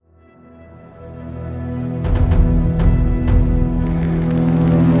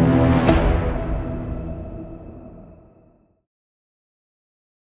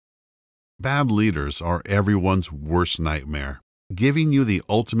Bad leaders are everyone's worst nightmare, giving you the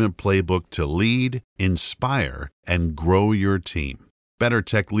ultimate playbook to lead, inspire, and grow your team. Better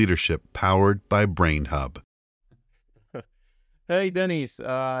Tech Leadership powered by BrainHub. Hey, Dennis,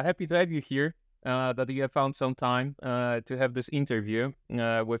 happy to have you here. That you have found some time to have this interview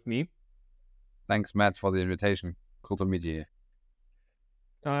with me. Thanks, Matt, for the invitation. Cool to meet you.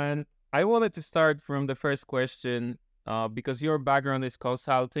 And I wanted to start from the first question because your background is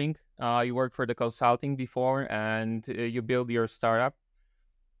consulting. You worked for the consulting before and you build your startup.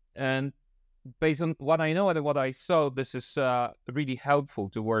 And based on what I know and what I saw, this is really helpful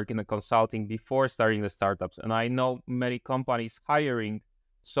to work in the consulting before starting the startups. And I know many companies hiring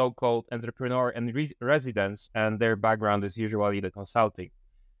so-called entrepreneur and residents, and their background is usually the consulting.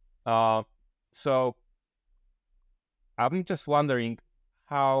 So I'm just wondering,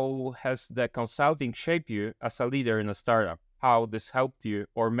 how has the consulting shaped you as a leader in a startup? How this helped you,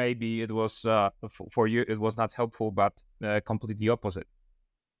 or maybe it was for you, it was not helpful, but completely opposite.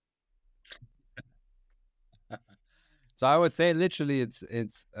 So I would say literally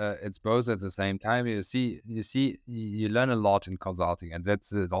it's both at the same time. You learn a lot in consulting, and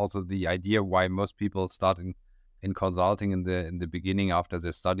that's also the idea why most people start in consulting in the beginning after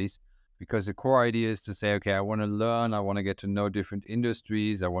their studies, because the core idea is to say, okay, I want to learn, I want to get to know different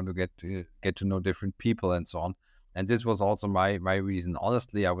industries, I want to get to know different people and so on. And this was also my reason.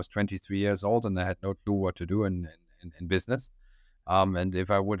 Honestly, I was 23 years old and I had no clue what to do in business. And if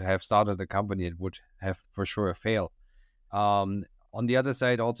I would have started a company, it would have for sure failed. On the other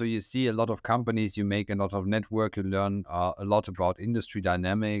side, also, you see a lot of companies, you make a lot of network, you learn a lot about industry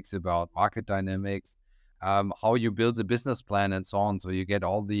dynamics, about market dynamics, how you build a business plan and so on. So you get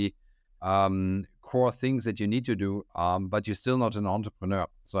all the core things that you need to do, but you're still not an entrepreneur.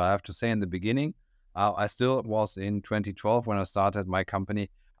 So I have to say in the beginning, I still was in 2012 when I started my company,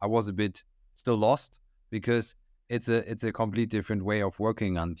 I was a bit still lost because it's a complete different way of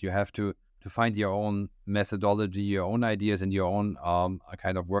working, and you have to find your own methodology, your own ideas, and your own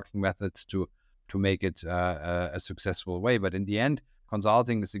kind of working methods to make it a successful way. But in the end,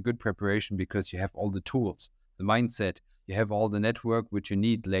 consulting is a good preparation because you have all the tools, the mindset, you have all the network which you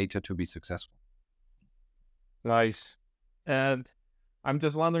need later to be successful. Nice. And I'm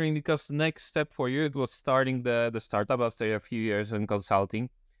just wondering, because the next step for you, it was starting the startup after a few years in consulting.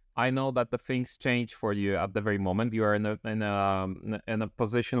 I know that the things change for you at the very moment. You are in a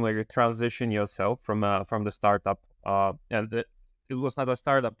position where you transition yourself from the startup. It was not a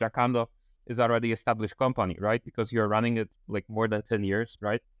startup. Jackando is already established company, right? Because you're running it like more than 10 years,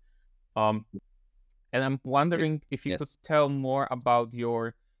 right? And I'm wondering if you could tell more about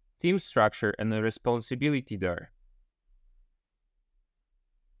your team structure and the responsibility there.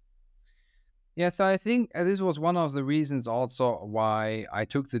 Yes, I think this was one of the reasons also why I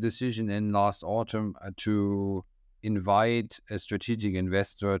took the decision in last autumn to invite a strategic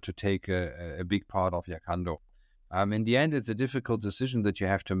investor to take a big part of Jackando. In the end, it's a difficult decision that you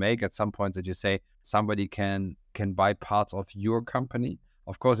have to make at some point, that you say somebody can buy parts of your company.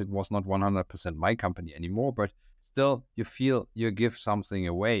 Of course, it was not 100% my company anymore, but still you feel you give something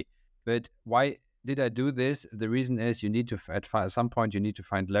away. But why did I do this? The reason is you need to, at some point, you need to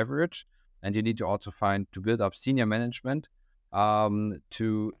find leverage, and you need to also to build up senior management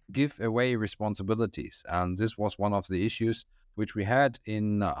to give away responsibilities. And this was one of the issues which we had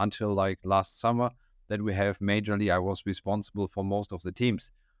in until like last summer, that we have majorly, I was responsible for most of the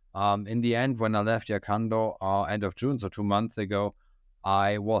teams. In the end, when I left Jackando end of June, so 2 months ago,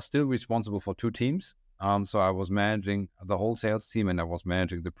 I was still responsible for 2 teams. So I was managing the whole sales team and I was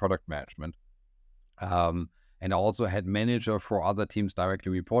managing the product management. And I also had manager for other teams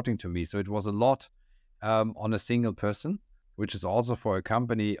directly reporting to me. So it was a lot on a single person, which is also for a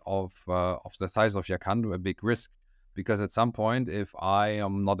company of the size of Jackando a big risk. Because at some point, if I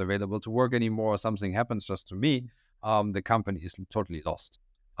am not available to work anymore or something happens just to me, the company is totally lost.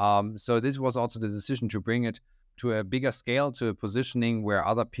 So this was also the decision to bring it to a bigger scale, to a positioning where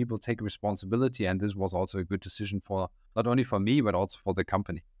other people take responsibility. And this was also a good decision for not only for me, but also for the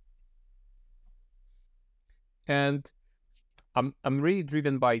company. And I'm really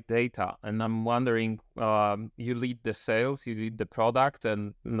driven by data, and I'm wondering, you lead the sales, you lead the product,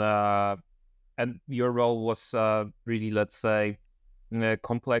 and your role was really, let's say,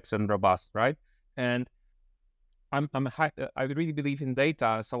 complex and robust, right? And I really believe in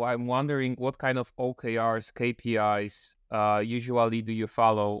data, so I'm wondering what kind of OKRs, KPIs usually do you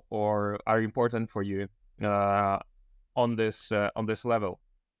follow or are important for you on this level?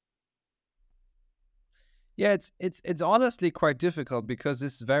 Yeah, it's honestly quite difficult because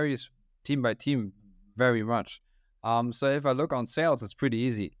this varies team by team very much. So if I look on sales, it's pretty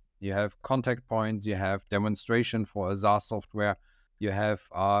easy. You have contact points, you have demonstration for a SaaS software, you have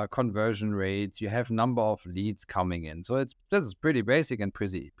conversion rates, you have number of leads coming in. So this is pretty basic and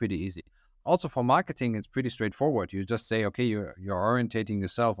pretty easy. Also for marketing, it's pretty straightforward. You just say, okay, you're orientating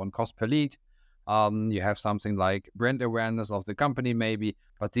yourself on cost per lead. You have something like brand awareness of the company maybe,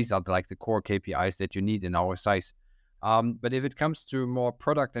 but these are like the core KPIs that you need in our size. But if it comes to more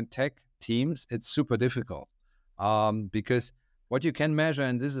product and tech teams, it's super difficult because what you can measure,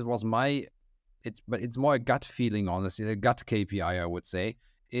 and it's more a gut feeling, honestly, a gut KPI, I would say,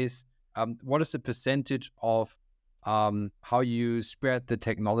 is what is the percentage of how you spread the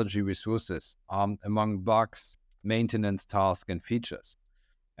technology resources among bugs, maintenance tasks, and features.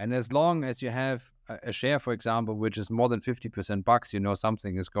 And as long as you have a share, for example, which is more than 50% bugs, you know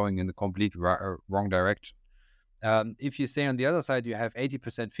something is going in the complete wrong direction. If you say on the other side you have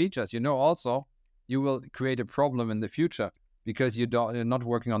 80% features, you know also you will create a problem in the future because you're not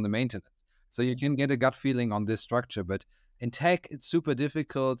working on the maintenance. So you can get a gut feeling on this structure. But in tech, it's super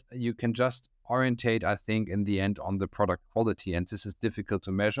difficult. You can just orientate, I think, in the end on the product quality. And this is difficult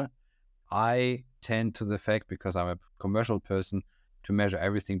to measure. I tend to the fact, because I'm a commercial person, to measure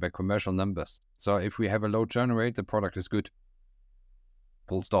everything by commercial numbers. So if we have a low churn rate, the product is good.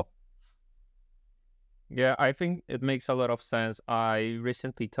 Full stop. Yeah, I think it makes a lot of sense. I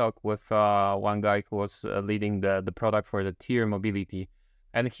recently talked with one guy who was leading the product for the tier mobility,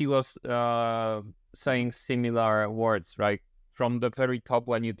 and he was saying similar words, right? From the very top,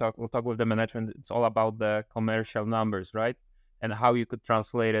 when you talk with the management, it's all about the commercial numbers, right? And how you could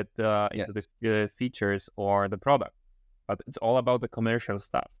translate it into the features or the product. But it's all about the commercial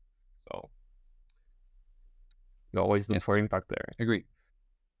stuff. So you always look for impact there. Agree.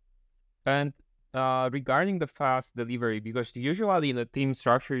 And regarding the fast delivery, because usually in the team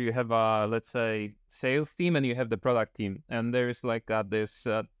structure, you have let's say, sales team and you have the product team. And there's like this,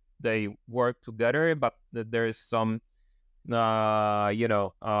 they work together, but there is some,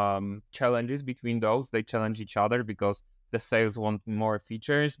 challenges between those. They challenge each other because the sales want more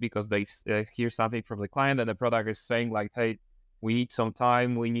features, because they hear something from the client, and the product is saying like, hey, we need some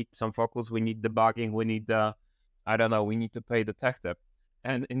time, we need some focus, we need debugging, we need we need to pay the tech debt.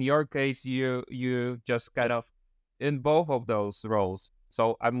 And in your case, you just kind of in both of those roles.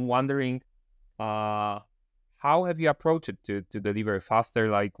 So I'm wondering, how have you approached it to deliver faster?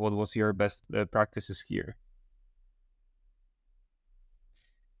 Like, what was your best practices here?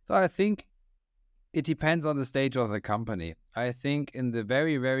 So I think it depends on the stage of the company. I think in the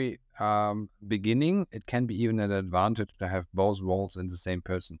very, very beginning, it can be even an advantage to have both roles in the same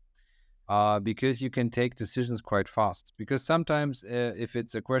person. Because you can take decisions quite fast. Because sometimes if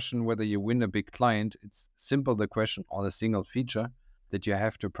it's a question whether you win a big client, it's simple the question on a single feature that you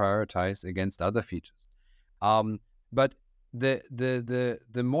have to prioritize against other features. But the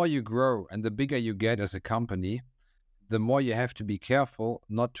more you grow and the bigger you get as a company, the more you have to be careful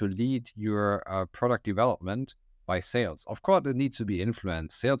not to lead your product development by sales. Of course, it needs to be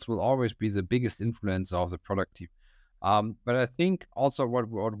influenced. Sales will always be the biggest influencer of the product team. But I think also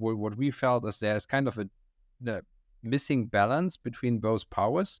what we felt is there's kind of a missing balance between both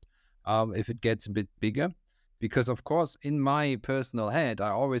powers if it gets a bit bigger. Because, of course, in my personal head, I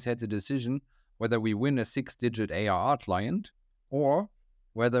always had the decision whether we win a 6-digit ARR client or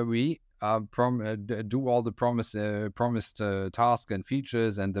whether we do all the promised tasks and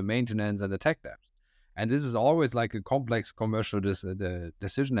features and the maintenance and the tech depth. And this is always like a complex commercial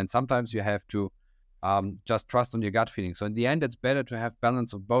decision. And sometimes you have to just trust on your gut feeling. So in the end, it's better to have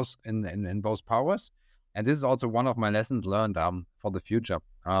balance of both in both powers. And this is also one of my lessons learned for the future.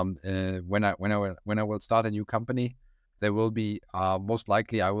 When I will start a new company, there will be most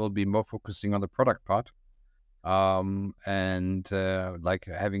likely I will be more focusing on the product part, and like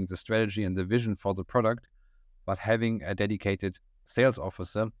having the strategy and the vision for the product, but having a dedicated sales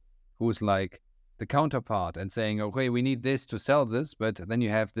officer who's like the counterpart and saying, okay, we need this to sell this, but then you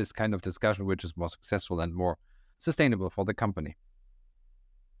have this kind of discussion which is more successful and more sustainable for the company.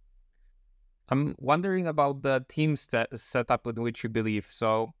 I'm wondering about the team setup in which you believe.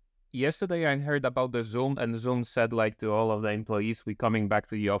 So yesterday I heard about the Zoom, and Zoom said like to all of the employees, we're coming back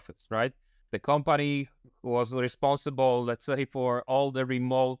to the office, right? The company was responsible, let's say, for all the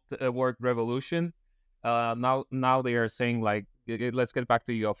remote work revolution. Now they are saying like, let's get back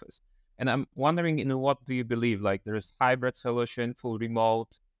to the office. And I'm wondering, in what do you believe? Like, there's hybrid solution, full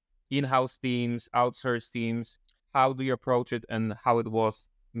remote, in-house teams, outsourced teams. How do you approach it, and how it was,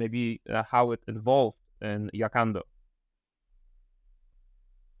 maybe how it evolved in Yackando?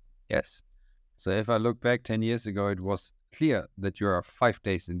 Yes. So if I look back 10 years ago, it was clear that you are 5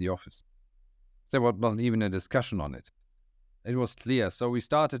 days in the office. There was not even a discussion on it. it was clear. So we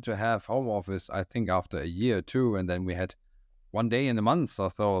started to have home office, I think, after a year or two, and then we had one day in a month or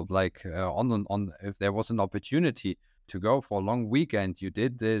so, like on if there was an opportunity to go for a long weekend, you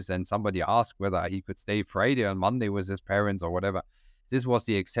did this, and somebody asked whether he could stay Friday and Monday with his parents or whatever. This was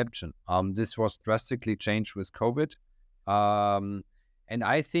the exception. This was drastically changed with COVID. And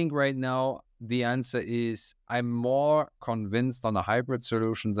I think right now the answer is I'm more convinced on a hybrid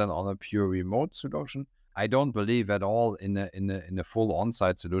solution than on a pure remote solution. I don't believe at all in a full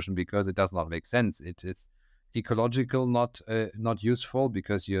on-site solution because it does not make sense. It is ecological, not useful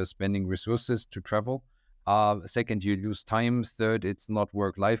because you're spending resources to travel. Second, you lose time. Third, it's not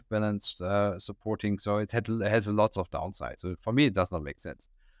work-life balance supporting. So it has lots of downsides. So for me, it does not make sense.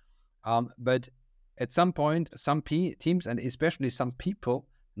 But at some point, some teams and especially some people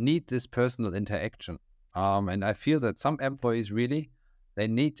need this personal interaction. And I feel that some employees really, you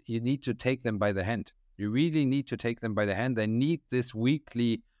need to take them by the hand. You really need to take them by the hand. They need this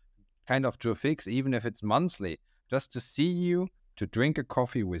weekly kind of to fix, even if it's monthly, just to see you, to drink a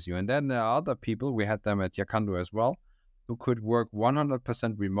coffee with you. And then there are other people, we had them at Yacanto as well, who could work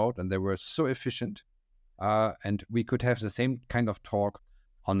 100% remote, and they were so efficient. And we could have the same kind of talk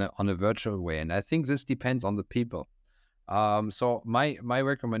on a virtual way. And I think this depends on the people. So my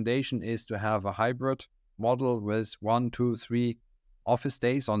recommendation is to have a hybrid model with 1, 2, 3 office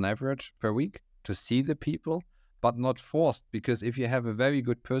days on average per week to see the people, but not forced, because if you have a very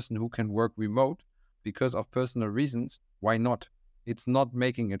good person who can work remote because of personal reasons, why not? It's not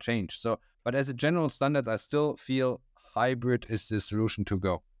making a change. So, but as a general standard, I still feel hybrid is the solution to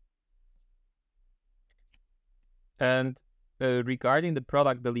go. And regarding the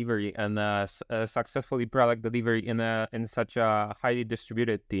product delivery and successfully product delivery in such a highly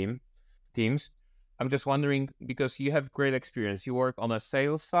distributed teams, I'm just wondering, because you have great experience, you work on a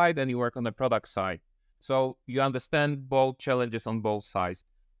sales side and you work on the product side, so you understand both challenges on both sides.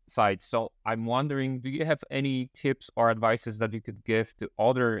 So I'm wondering, do you have any tips or advices that you could give to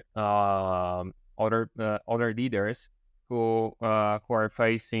other leaders who are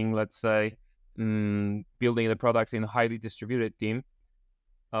facing, let's say, building the products in a highly distributed team?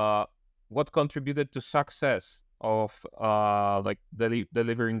 What contributed to success of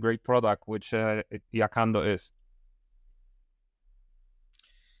delivering great product, which Yacanto is?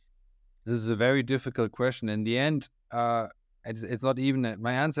 This is a very difficult question. In the end, it's not even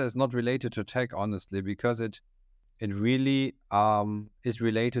my answer is not related to tech, honestly, because it really is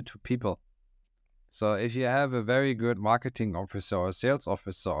related to people. So if you have a very good marketing officer or a sales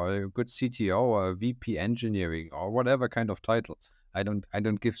officer or a good CTO or a VP engineering or whatever kind of title, I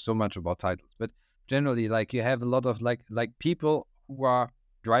don't give so much about titles, but generally, like, you have a lot of like people who are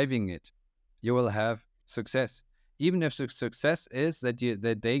driving it, you will have success. Even if the success is that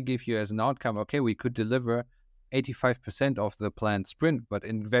they give you as an outcome, okay, we could deliver 85% of the planned sprint, but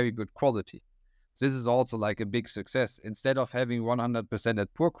in very good quality. This is also like a big success, instead of having 100%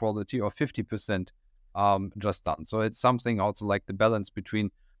 at poor quality or 50% just done. So it's something also like the balance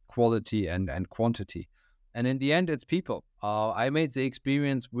between quality and quantity. And in the end, it's people. I made the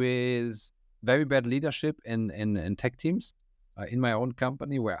experience with very bad leadership in tech teams in my own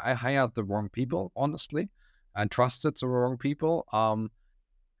company, where I hired the wrong people, honestly, and trusted the wrong people.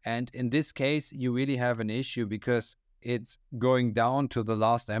 And in this case, you really have an issue because it's going down to the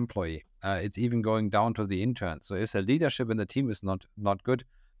last employee. It's even going down to the intern. So if the leadership in the team is not good,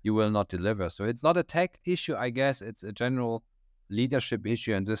 you will not deliver. So it's not a tech issue, I guess. It's a general leadership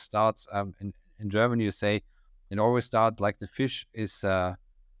issue. And this starts in Germany, you say, it always starts like the fish is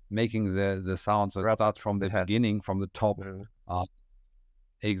making the sound. So it starts from the beginning, from the top.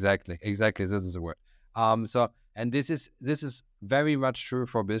 Exactly. This is the word. And this is very much true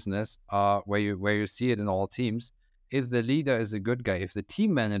for business, where you see it in all teams. If the leader is a good guy, if the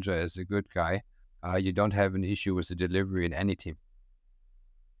team manager is a good guy, you don't have an issue with the delivery in any team.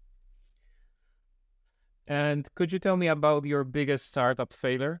 And could you tell me about your biggest startup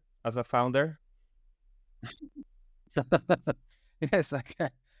failure as a founder? Yes, I can.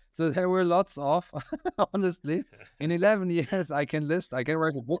 So there were lots of, honestly, in 11 years, I can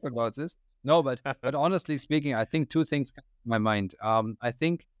write a book about this. No, but honestly speaking, I think two things come to my mind. I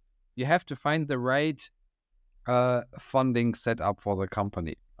think you have to find the right funding set up for the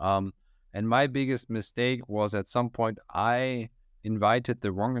company. And my biggest mistake was, at some point I invited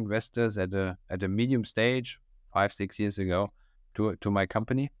the wrong investors at a medium stage 5-6 years ago to my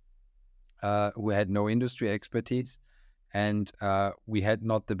company, who had no industry expertise, and we had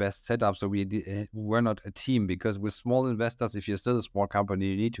not the best setup. So we were not a team, because with small investors, if you're still a small company,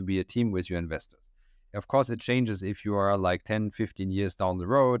 you need to be a team with your investors. Of course, it changes if you are like 10, 15 years down the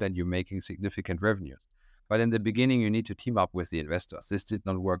road and you're making significant revenues. But in the beginning, you need to team up with the investors. This did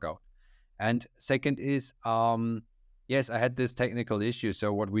not work out. And second is, yes, I had this technical issue.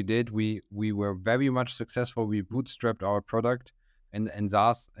 So what we did, we were very much successful. We bootstrapped our product. And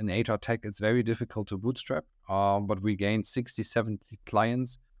SaaS and HR tech, it's very difficult to bootstrap. But we gained 60, 70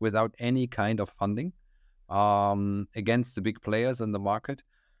 clients without any kind of funding against the big players in the market.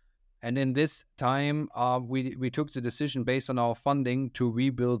 And in this time, we took the decision based on our funding to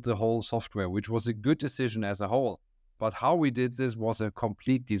rebuild the whole software, which was a good decision as a whole. But how we did this was a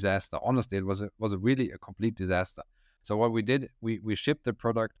complete disaster. Honestly, it was really a complete disaster. So what we did, we shipped the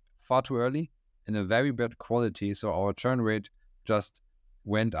product far too early in a very bad quality. So our churn rate just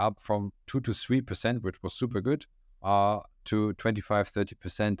went up from 2 to 3%, which was super good, to 25,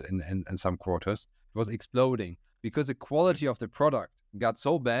 30% in some quarters. It was exploding because the quality of the product got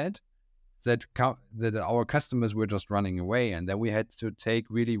so bad that our customers were just running away. And then we had to take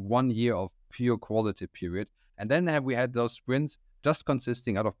really 1 year of pure quality period. And then we had those sprints just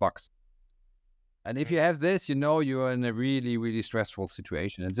consisting out of bugs. And if you have this, you're in a really, really stressful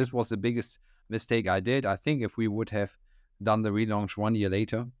situation. And this was the biggest mistake I did. I think if we would have done the relaunch 1 year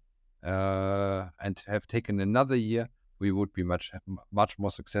later and have taken another year, we would be much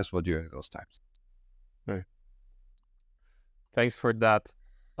more successful during those times. Okay. Thanks for that.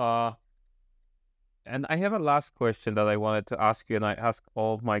 And I have a last question that I wanted to ask you, and I ask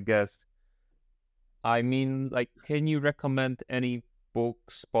all of my guests. I mean, can you recommend any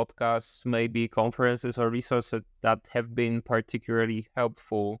books, podcasts, maybe conferences or resources that have been particularly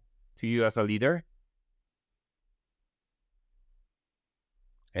helpful to you as a leader?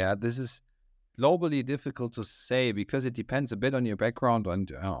 Yeah, this is globally difficult to say because it depends a bit on your background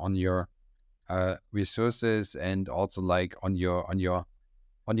and on your resources, and also on your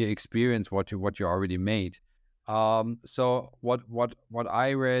experience, what you already made. So what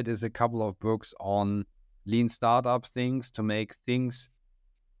I read is a couple of books on lean startup things to make things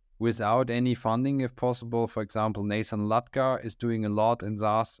without any funding, if possible. For example, Nathan Latka is doing a lot in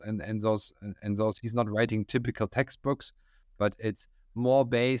SaaS and those. He's not writing typical textbooks, but it's more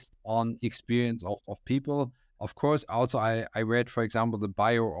based on experience of people. Of course, also I read, for example, the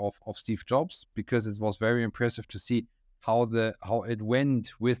bio of Steve Jobs, because it was very impressive to see how it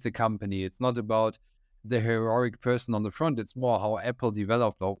went with the company. It's not about the heroic person on the front. It's more how Apple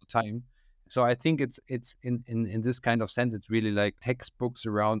developed over time. So I think it's in this kind of sense, it's really like textbooks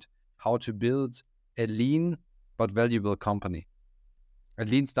around how to build a lean but valuable company. A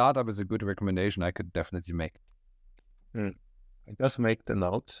lean startup is a good recommendation I could definitely make. I just make the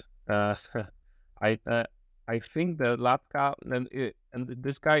notes. I think that Latka and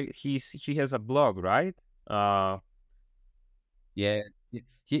this guy, he has a blog, right? Yeah.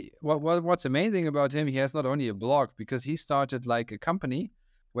 What's amazing about him, he has not only a blog, because he started like a company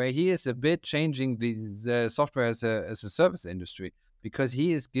where he is a bit changing the software as a service industry, because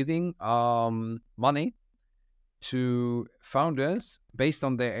he is giving money to founders based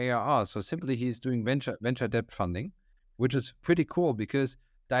on their ARR. So simply he's doing venture debt funding, which is pretty cool, because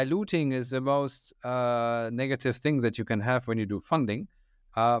diluting is the most negative thing that you can have when you do funding.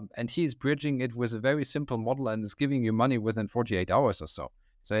 And he's bridging it with a very simple model and is giving you money within 48 hours or so.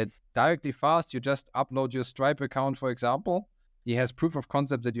 So it's directly fast. You just upload your Stripe account, for example. He has proof of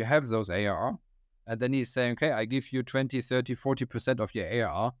concept that you have those ARR. And then he's saying, okay, I give you 20, 30, 40% of your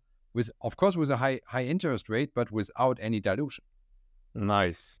ARR, with a high interest rate, but without any dilution.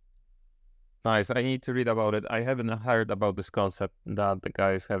 Nice. I need to read about it. I haven't heard about this concept that the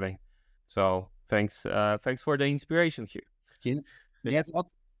guy is having. So thanks for the inspiration here. He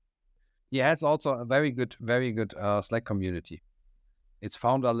has also a very good Slack community. It's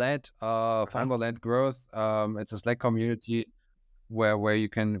founder-led growth. It's a Slack community where you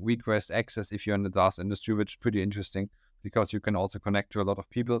can request access if you're in the SaaS industry, which is pretty interesting because you can also connect to a lot of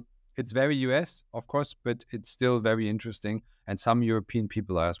people. It's very US, of course, but it's still very interesting, and some European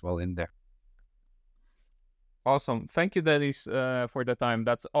people are as well in there. Awesome. Thank you, Dennis, for the time.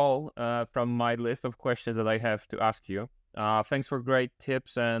 That's all from my list of questions that I have to ask you. Thanks for great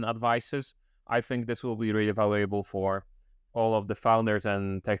tips and advices. I think this will be really valuable for all of the founders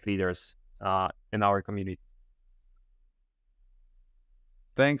and tech leaders in our community.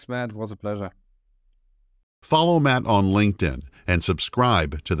 Thanks, Matt. It was a pleasure. Follow Matt on LinkedIn and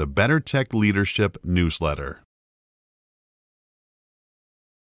subscribe to the Better Tech Leadership newsletter.